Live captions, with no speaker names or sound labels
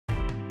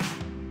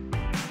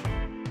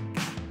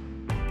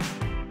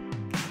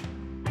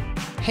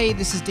Hey,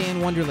 this is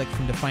Dan Wunderlich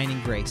from Defining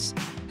Grace.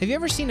 Have you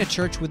ever seen a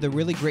church with a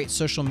really great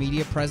social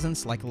media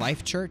presence like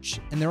Life Church?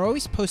 And they're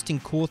always posting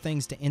cool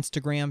things to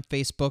Instagram,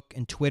 Facebook,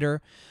 and Twitter,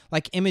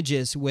 like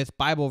images with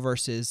Bible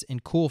verses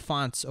in cool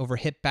fonts over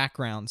hip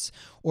backgrounds,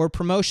 or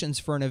promotions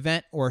for an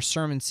event or a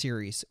sermon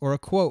series, or a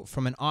quote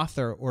from an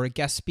author or a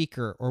guest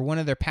speaker or one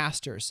of their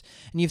pastors.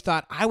 And you've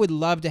thought, I would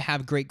love to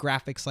have great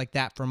graphics like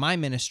that for my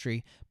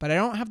ministry, but I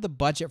don't have the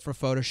budget for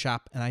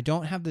Photoshop and I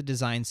don't have the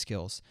design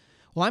skills.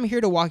 Well, I'm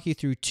here to walk you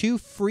through 2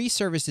 free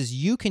services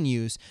you can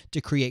use to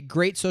create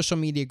great social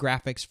media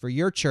graphics for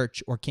your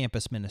church or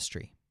campus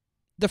ministry.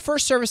 The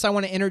first service I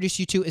want to introduce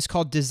you to is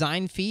called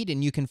DesignFeed,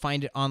 and you can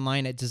find it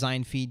online at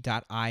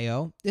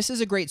designfeed.io. This is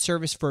a great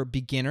service for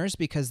beginners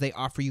because they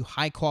offer you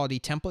high-quality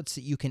templates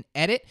that you can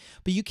edit,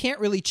 but you can't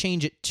really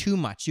change it too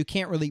much. You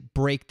can't really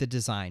break the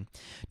design.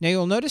 Now,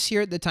 you'll notice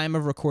here at the time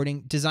of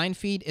recording,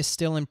 DesignFeed is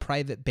still in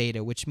private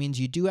beta, which means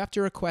you do have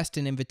to request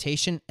an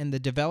invitation, and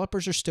the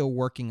developers are still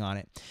working on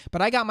it.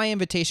 But I got my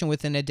invitation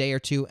within a day or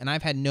two, and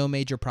I've had no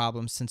major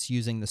problems since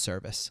using the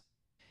service.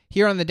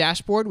 Here on the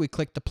dashboard, we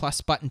click the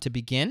plus button to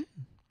begin.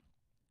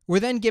 We're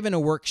then given a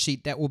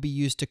worksheet that will be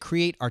used to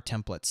create our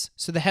templates.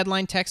 So the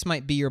headline text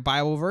might be your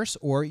Bible verse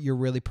or your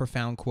really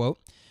profound quote.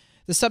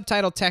 The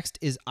subtitle text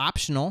is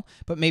optional,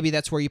 but maybe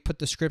that's where you put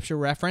the scripture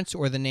reference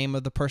or the name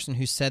of the person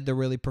who said the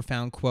really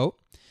profound quote.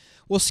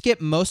 We'll skip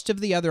most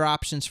of the other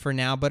options for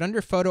now, but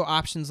under photo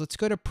options, let's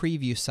go to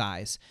preview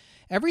size.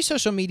 Every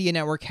social media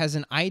network has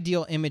an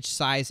ideal image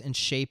size and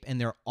shape, and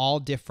they're all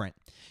different.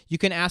 You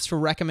can ask for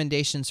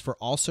recommendations for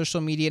all social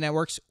media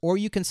networks, or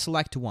you can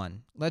select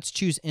one. Let's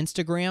choose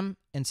Instagram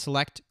and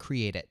select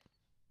Create It.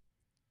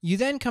 You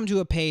then come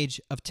to a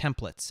page of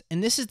templates,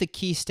 and this is the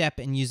key step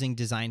in using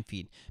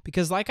DesignFeed,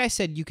 because like I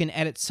said, you can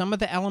edit some of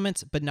the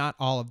elements, but not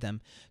all of them.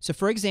 So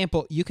for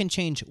example, you can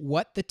change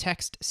what the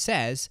text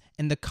says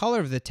and the color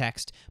of the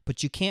text,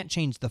 but you can't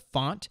change the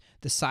font,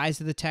 the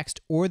size of the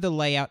text, or the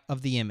layout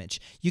of the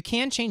image. You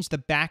can change the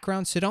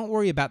background, so don't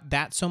worry about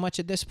that so much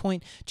at this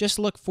point. Just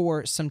look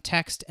for some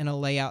text and a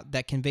layout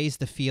that conveys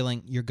the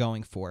feeling you're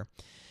going for.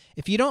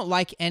 If you don't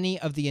like any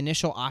of the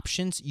initial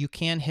options, you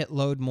can hit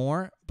load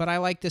more, but I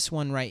like this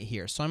one right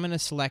here, so I'm going to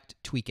select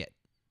tweak it.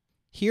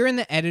 Here in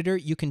the editor,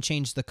 you can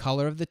change the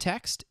color of the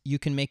text, you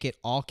can make it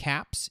all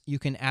caps, you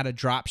can add a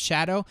drop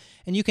shadow,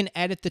 and you can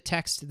edit the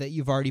text that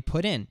you've already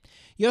put in.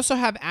 You also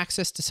have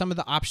access to some of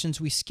the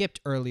options we skipped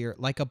earlier,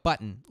 like a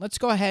button. Let's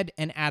go ahead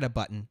and add a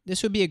button.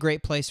 This would be a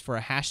great place for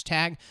a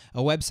hashtag,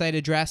 a website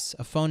address,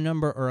 a phone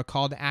number, or a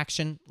call to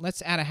action.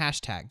 Let's add a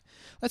hashtag.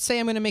 Let's say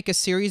I'm going to make a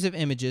series of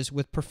images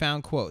with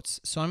profound quotes,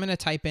 so I'm going to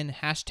type in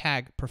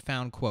hashtag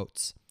profound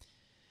quotes.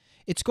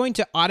 It's going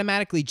to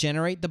automatically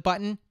generate the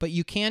button, but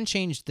you can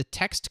change the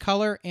text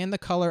color and the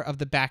color of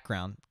the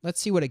background.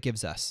 Let's see what it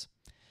gives us.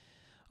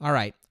 All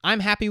right, I'm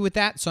happy with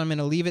that, so I'm going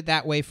to leave it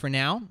that way for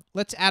now.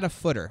 Let's add a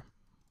footer.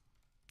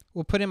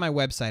 We'll put in my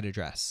website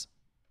address.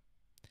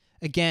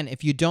 Again,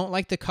 if you don't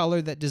like the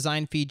color that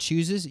DesignFeed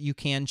chooses, you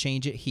can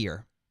change it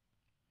here.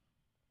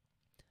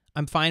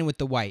 I'm fine with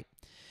the white.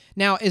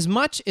 Now, as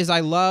much as I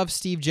love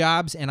Steve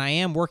Jobs and I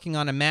am working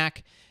on a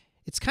Mac,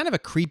 it's kind of a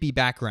creepy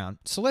background,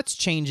 so let's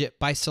change it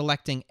by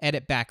selecting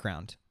Edit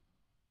Background.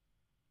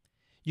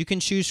 You can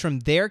choose from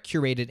their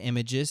curated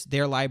images,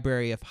 their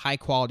library of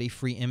high-quality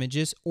free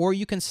images, or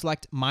you can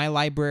select My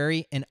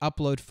Library and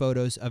upload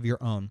photos of your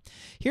own.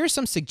 Here are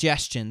some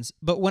suggestions,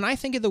 but when I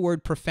think of the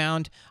word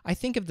profound, I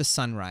think of the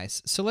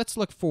sunrise, so let's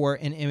look for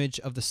an image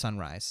of the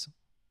sunrise.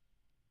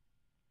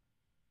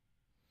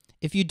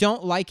 If you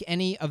don't like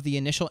any of the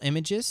initial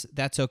images,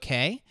 that's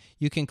okay.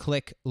 You can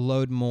click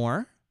Load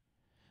More.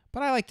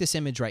 But I like this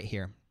image right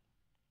here.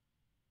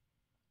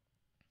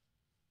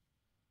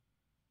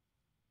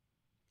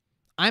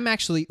 I'm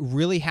actually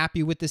really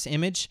happy with this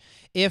image.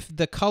 If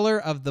the color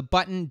of the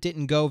button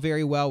didn't go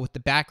very well with the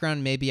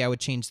background, maybe I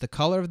would change the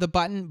color of the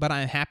button, but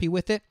I'm happy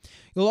with it.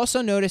 You'll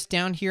also notice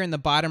down here in the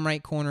bottom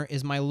right corner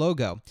is my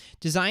logo.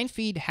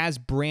 DesignFeed has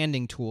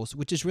branding tools,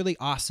 which is really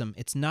awesome.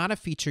 It's not a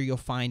feature you'll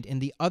find in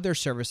the other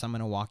service I'm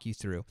going to walk you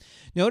through.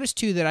 Notice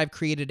too that I've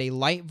created a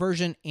light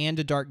version and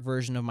a dark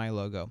version of my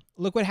logo.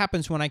 Look what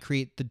happens when I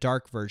create the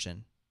dark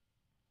version.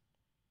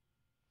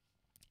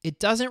 It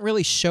doesn't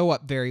really show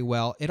up very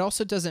well. It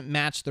also doesn't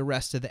match the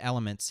rest of the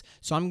elements,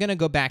 so I'm going to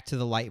go back to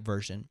the light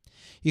version.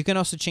 You can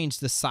also change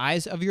the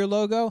size of your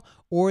logo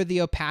or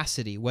the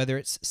opacity, whether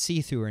it's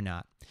see-through or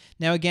not.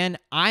 Now again,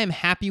 I am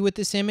happy with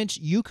this image.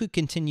 You could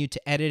continue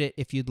to edit it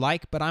if you'd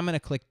like, but I'm going to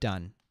click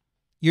Done.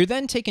 You're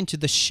then taken to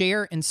the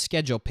Share and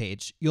Schedule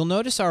page. You'll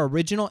notice our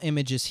original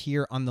image is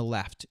here on the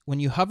left. When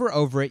you hover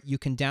over it, you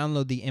can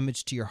download the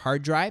image to your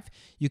hard drive.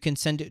 You can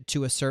send it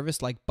to a service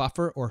like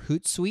Buffer or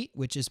Hootsuite,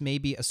 which is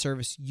maybe a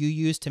service you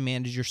use to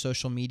manage your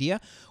social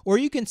media, or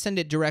you can send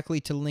it directly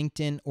to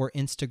LinkedIn or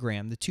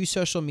Instagram, the 2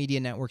 social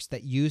media networks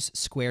that use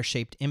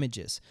square-shaped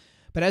images.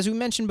 But as we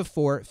mentioned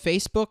before,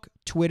 Facebook,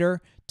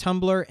 Twitter,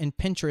 Tumblr, and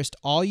Pinterest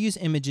all use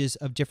images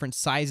of different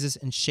sizes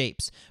and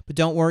shapes, but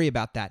don't worry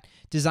about that.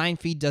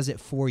 DesignFeed does it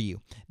for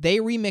you. They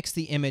remix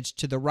the image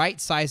to the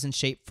right size and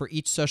shape for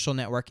each social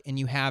network, and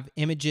you have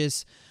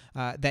images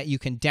that you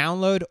can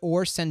download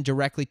or send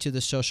directly to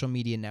the social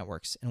media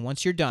networks. And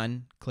once you're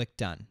done, click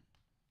Done.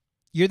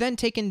 You're then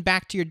taken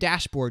back to your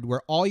dashboard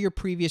where all your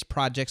previous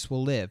projects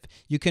will live.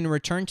 You can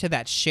return to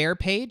that share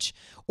page,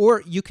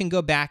 or you can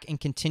go back and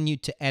continue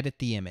to edit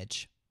the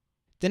image.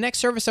 The next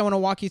service I want to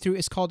walk you through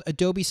is called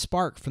Adobe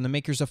Spark from the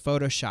makers of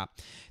Photoshop.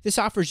 This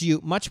offers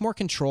you much more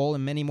control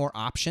and many more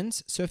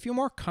options, so if you're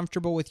more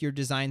comfortable with your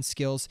design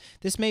skills,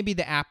 this may be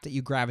the app that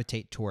you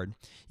gravitate toward.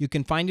 You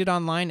can find it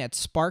online at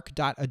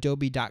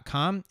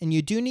spark.adobe.com, and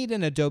you do need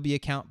an Adobe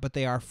account, but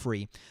they are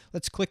free.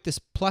 Let's click this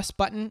plus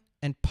button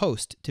and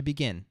post to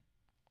begin.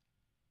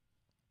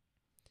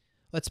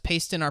 Let's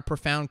paste in our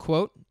profound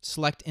quote,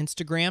 select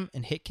Instagram,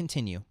 and hit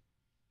continue.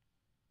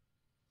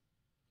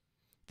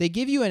 They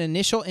give you an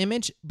initial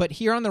image, but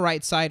here on the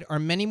right side are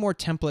many more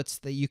templates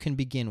that you can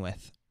begin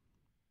with.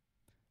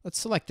 Let's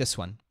select this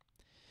one.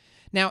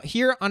 Now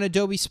here on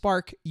Adobe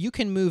Spark, you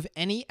can move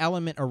any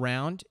element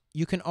around.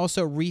 You can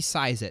also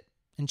resize it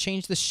and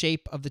change the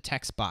shape of the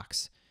text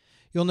box.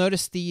 You'll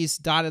notice these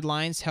dotted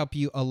lines help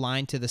you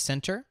align to the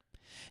center.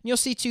 And you'll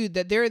see too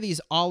that there are these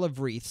olive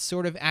wreaths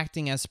sort of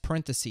acting as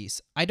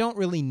parentheses. I don't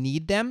really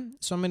need them,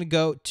 so I'm going to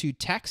go to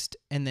text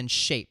and then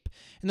shape.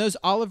 And those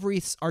olive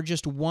wreaths are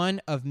just one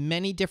of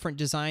many different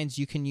designs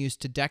you can use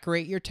to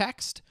decorate your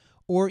text,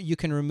 or you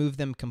can remove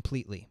them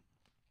completely.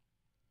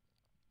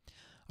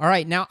 All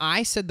right, now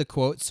I said the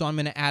quote, so I'm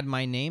going to add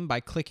my name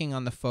by clicking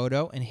on the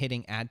photo and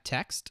hitting Add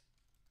Text.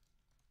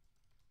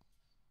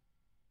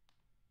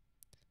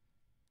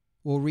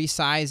 We'll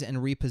resize and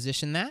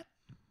reposition that.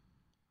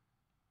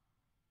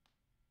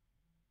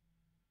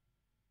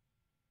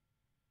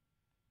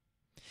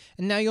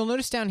 And now you'll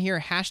notice down here,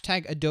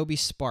 hashtag Adobe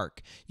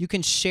Spark. You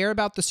can share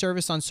about the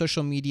service on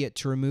social media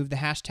to remove the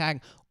hashtag,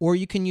 or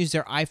you can use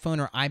their iPhone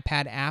or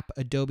iPad app,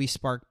 Adobe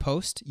Spark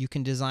Post. You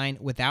can design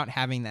without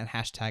having that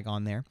hashtag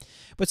on there.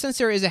 But since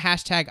there is a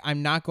hashtag,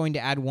 I'm not going to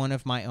add one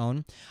of my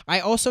own. I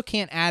also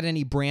can't add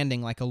any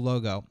branding like a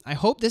logo. I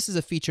hope this is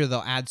a feature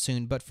they'll add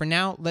soon, but for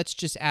now, let's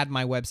just add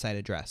my website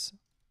address.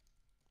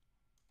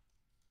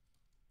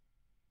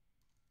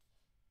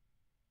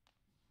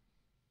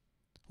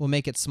 We'll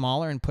make it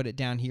smaller and put it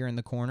down here in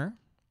the corner.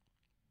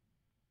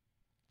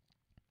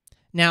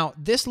 Now,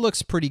 this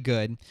looks pretty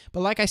good,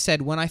 but like I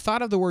said, when I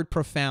thought of the word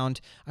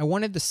profound, I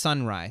wanted the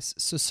sunrise.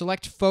 So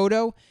select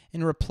photo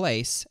and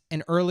replace,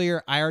 and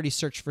earlier I already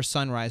searched for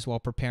sunrise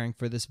while preparing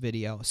for this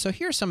video. So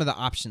here are some of the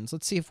options.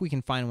 Let's see if we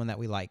can find one that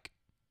we like.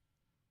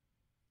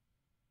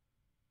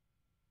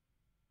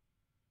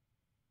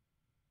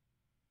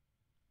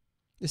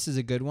 This is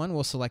a good one.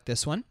 We'll select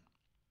this one.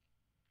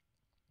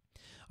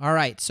 All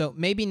right, so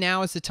maybe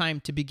now is the time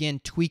to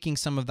begin tweaking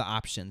some of the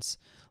options.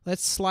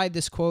 Let's slide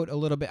this quote a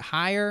little bit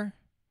higher.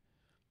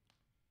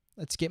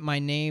 Let's get my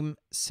name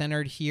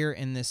centered here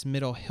in this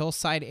middle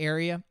hillside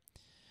area.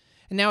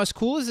 And now, as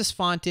cool as this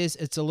font is,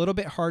 it's a little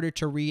bit harder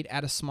to read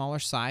at a smaller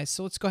size,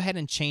 so let's go ahead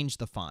and change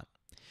the font.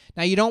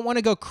 Now, you don't want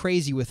to go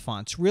crazy with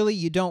fonts. Really,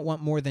 you don't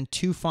want more than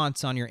 2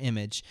 fonts on your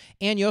image.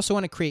 And you also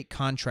want to create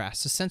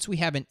contrast. So since we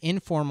have an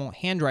informal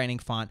handwriting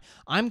font,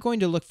 I'm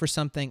going to look for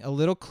something a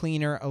little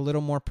cleaner, a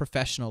little more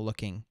professional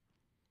looking.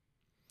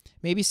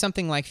 Maybe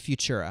something like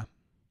Futura.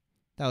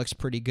 That looks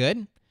pretty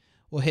good.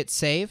 We'll hit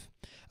save.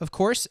 Of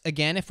course,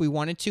 again, if we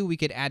wanted to, we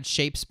could add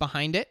shapes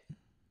behind it.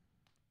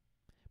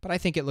 But I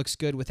think it looks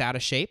good without a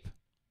shape.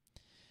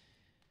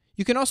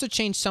 You can also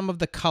change some of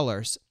the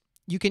colors.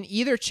 You can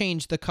either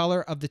change the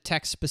color of the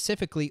text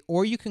specifically,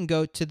 or you can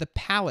go to the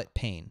palette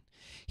pane.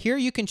 Here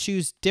you can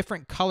choose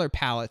different color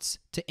palettes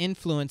to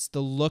influence the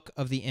look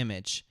of the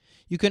image.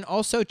 You can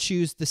also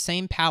choose the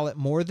same palette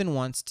more than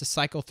once to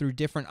cycle through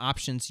different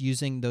options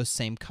using those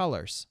same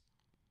colors.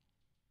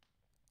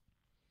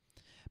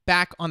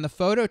 Back on the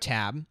photo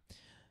tab,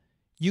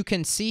 you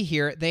can see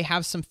here they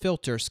have some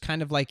filters,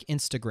 kind of like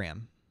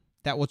Instagram,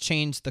 that will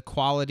change the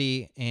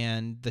quality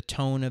and the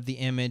tone of the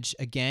image.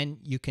 Again,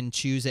 you can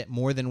choose it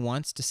more than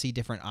once to see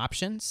different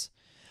options.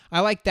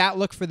 I like that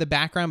look for the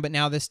background, but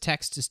now this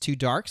text is too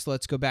dark, so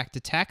let's go back to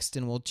text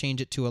and we'll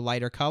change it to a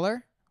lighter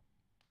color.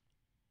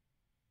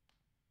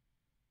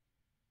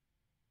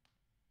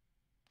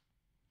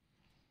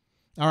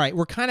 All right,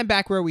 we're kind of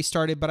back where we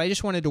started, but I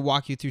just wanted to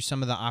walk you through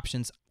some of the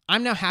options.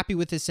 I'm now happy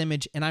with this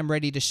image and I'm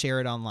ready to share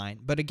it online.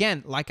 But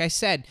again, like I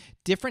said,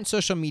 different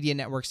social media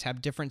networks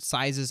have different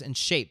sizes and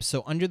shapes.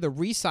 So under the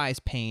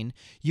resize pane,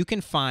 you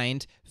can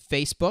find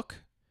Facebook,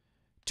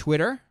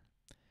 Twitter,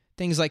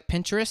 things like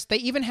Pinterest. They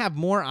even have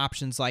more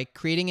options like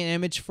creating an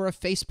image for a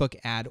Facebook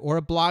ad or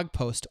a blog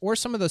post, or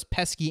some of those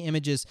pesky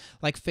images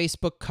like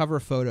Facebook cover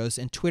photos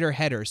and Twitter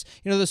headers.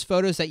 You know, those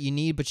photos that you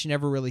need but you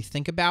never really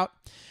think about.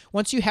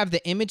 Once you have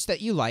the image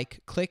that you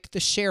like, click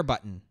the share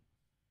button.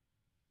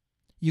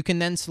 You can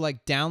then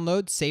select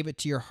download, save it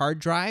to your hard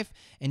drive,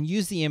 and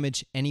use the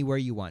image anywhere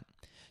you want.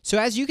 So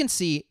as you can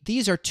see,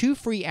 these are 2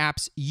 free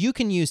apps you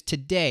can use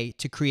today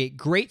to create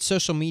great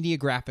social media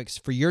graphics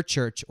for your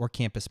church or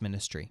campus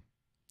ministry.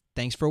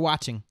 Thanks for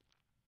watching.